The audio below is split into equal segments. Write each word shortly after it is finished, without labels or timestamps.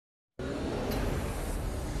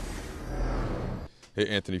Hey,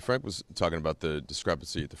 Anthony, Frank was talking about the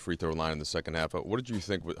discrepancy at the free throw line in the second half. What did you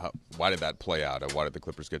think? Why did that play out? Why did the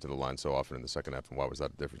Clippers get to the line so often in the second half, and why was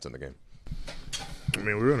that a difference in the game? I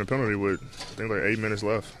mean, we were in a penalty with, I think, like 8 minutes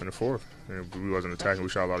left in the fourth. And we wasn't attacking. We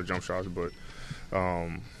shot a lot of jump shots, but,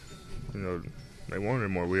 um, you know, they wanted it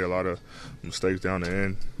more. We had a lot of mistakes down the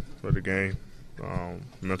end of the game,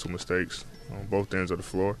 mental mistakes on both ends of the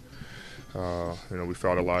floor. We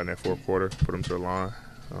fouled a lot in that fourth quarter, put them to the line.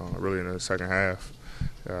 Really in the second half,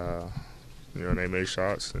 they made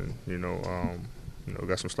shots and,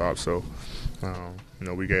 got some stops. So,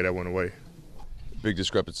 we gave that one away. Big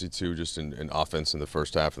discrepancy too, just in offense in the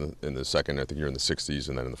first half, and in the second. I think you're in the 60s,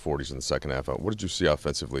 and then in the 40s in the second half. What did you see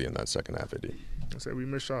offensively in that second half, AD? I said we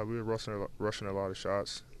missed shots. We were rushing a lot of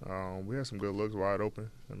shots. We had some good looks wide open.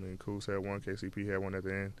 I mean, Kuz had one, KCP had one at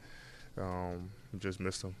the end. Just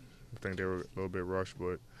missed them. I think they were a little bit rushed,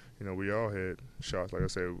 but we all had shots. Like I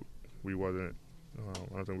said, we wasn't.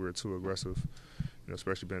 I don't think we were too aggressive.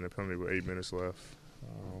 Especially being in the penalty with 8 minutes left.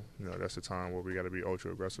 That's the time where we got to be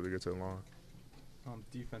ultra aggressive to get to the line.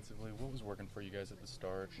 Defensively, what was working for you guys at the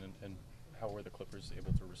start, and how were the Clippers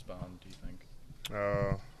able to respond, do you think?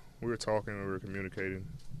 We were talking, we were communicating.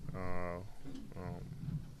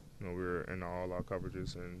 We were in all our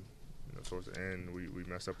coverages, and towards the end, we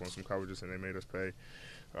messed up on some coverages, and they made us pay.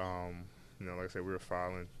 Like I said, we were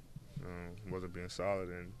fouling, wasn't being solid,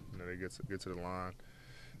 and they get to the line,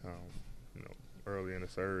 early in the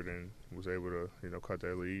third, and was able to cut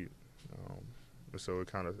that lead. So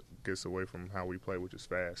it kind of gets away from how we play, which is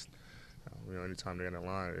fast. Anytime they're in the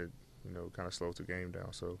line, it kind of slows the game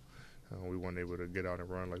down. So we weren't able to get out and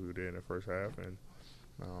run like we did in the first half. And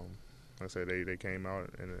like I said, they came out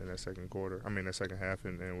in that second quarter. I mean, that second half,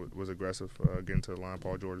 and was aggressive getting to the line,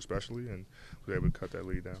 Paul George especially, and was able to cut that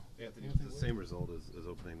lead down. Anthony, it was the same result as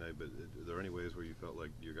opening night, but are there any ways where you felt like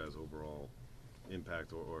your guys' overall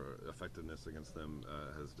impact or effectiveness against them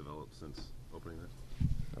has developed since opening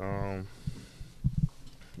night?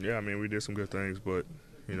 Yeah, I mean, we did some good things, but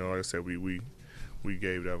like I said, we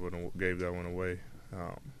gave that one away.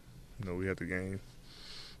 We had the game.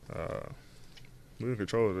 We were in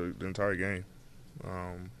control of the entire game.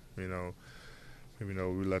 Even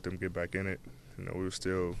though we let them get back in it, we were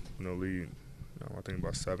still leading. I think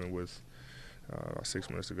about 7 with about 6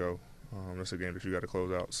 minutes to go. That's a game that you got to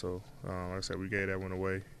close out. So, like I said, we gave that one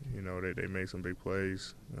away. They made some big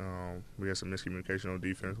plays. We had some miscommunication on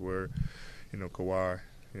defense where, Kawhi,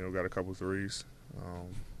 got a couple threes.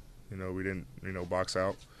 We didn't, box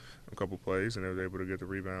out a couple plays, and they were able to get the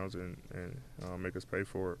rebounds and make us pay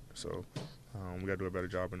for it. So we got to do a better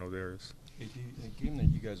job in those areas. A game that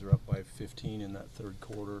you guys are up by 15 in that third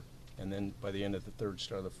quarter, and then by the end of the third,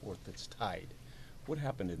 start of the fourth, it's tied. What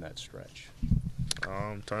happened in that stretch?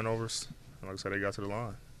 Turnovers. Like I said, they got to the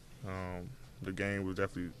line. The game was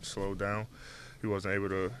definitely slowed down. He wasn't able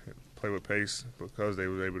to play with pace because they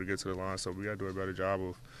was able to get to the line. So we got to do a better job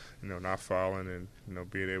of, not fouling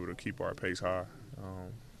and, being able to keep our pace high.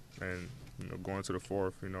 And, going to the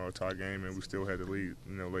fourth, a tie game, and we still had the lead,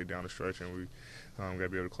 late down the stretch, and we got to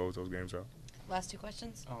be able to close those games out. Last two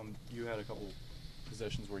questions. You had a couple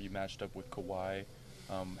possessions where you matched up with Kawhi.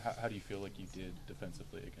 How do you feel like you did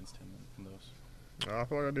defensively against him in those? I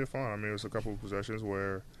feel like I did fine. I mean, it was a couple of possessions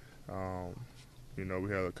where, we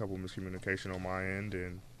had a couple of miscommunication on my end,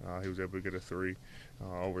 and he was able to get a three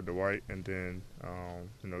over Dwight, and then,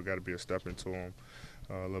 got to be a step into him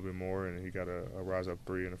a little bit more, and he got a rise up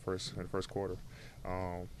three in the first quarter.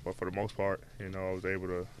 But for the most part, I was able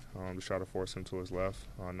to try to force him to his left,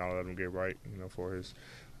 not let him get right, for his,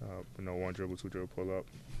 one dribble, two dribble pull up.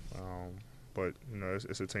 But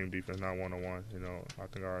it's a team defense, not one-on-one. I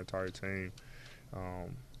think our entire team,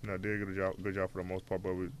 did a good job for the most part,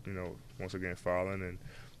 but we, once again fouling and,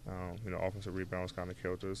 offensive rebounds kind of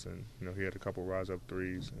killed us, and he had a couple rise up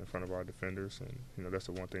threes in front of our defenders, and that's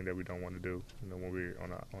the one thing that we don't want to do. When we're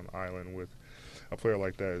on an island with a player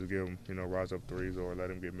like that, is give him rise up threes or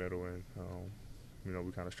let him get middle, and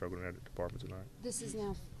we kind of struggled in that department tonight. This is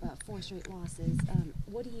now 4 straight losses.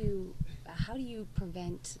 How do you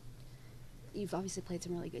prevent? You've obviously played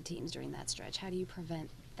some really good teams during that stretch. How do you prevent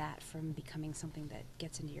that from becoming something that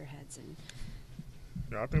gets into your heads? And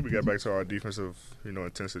I think we got back to our defensive,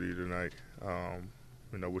 intensity tonight.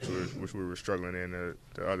 Which we were struggling in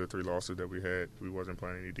the other 3 losses that we had. We wasn't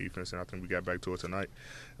playing any defense, and I think we got back to it tonight.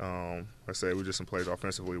 I said we just some plays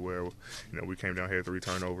offensively where, we came down here 3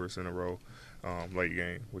 turnovers in a row, late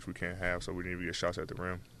game, which we can't have, so we need to get shots at the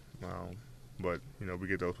rim. But we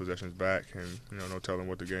get those possessions back, and no telling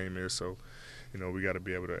what the game is. So, we got to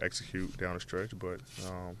be able to execute down the stretch. But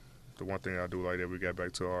the one thing I do like that we got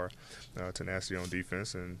back to our tenacity on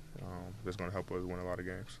defense, and that's going to help us win a lot of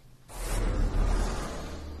games.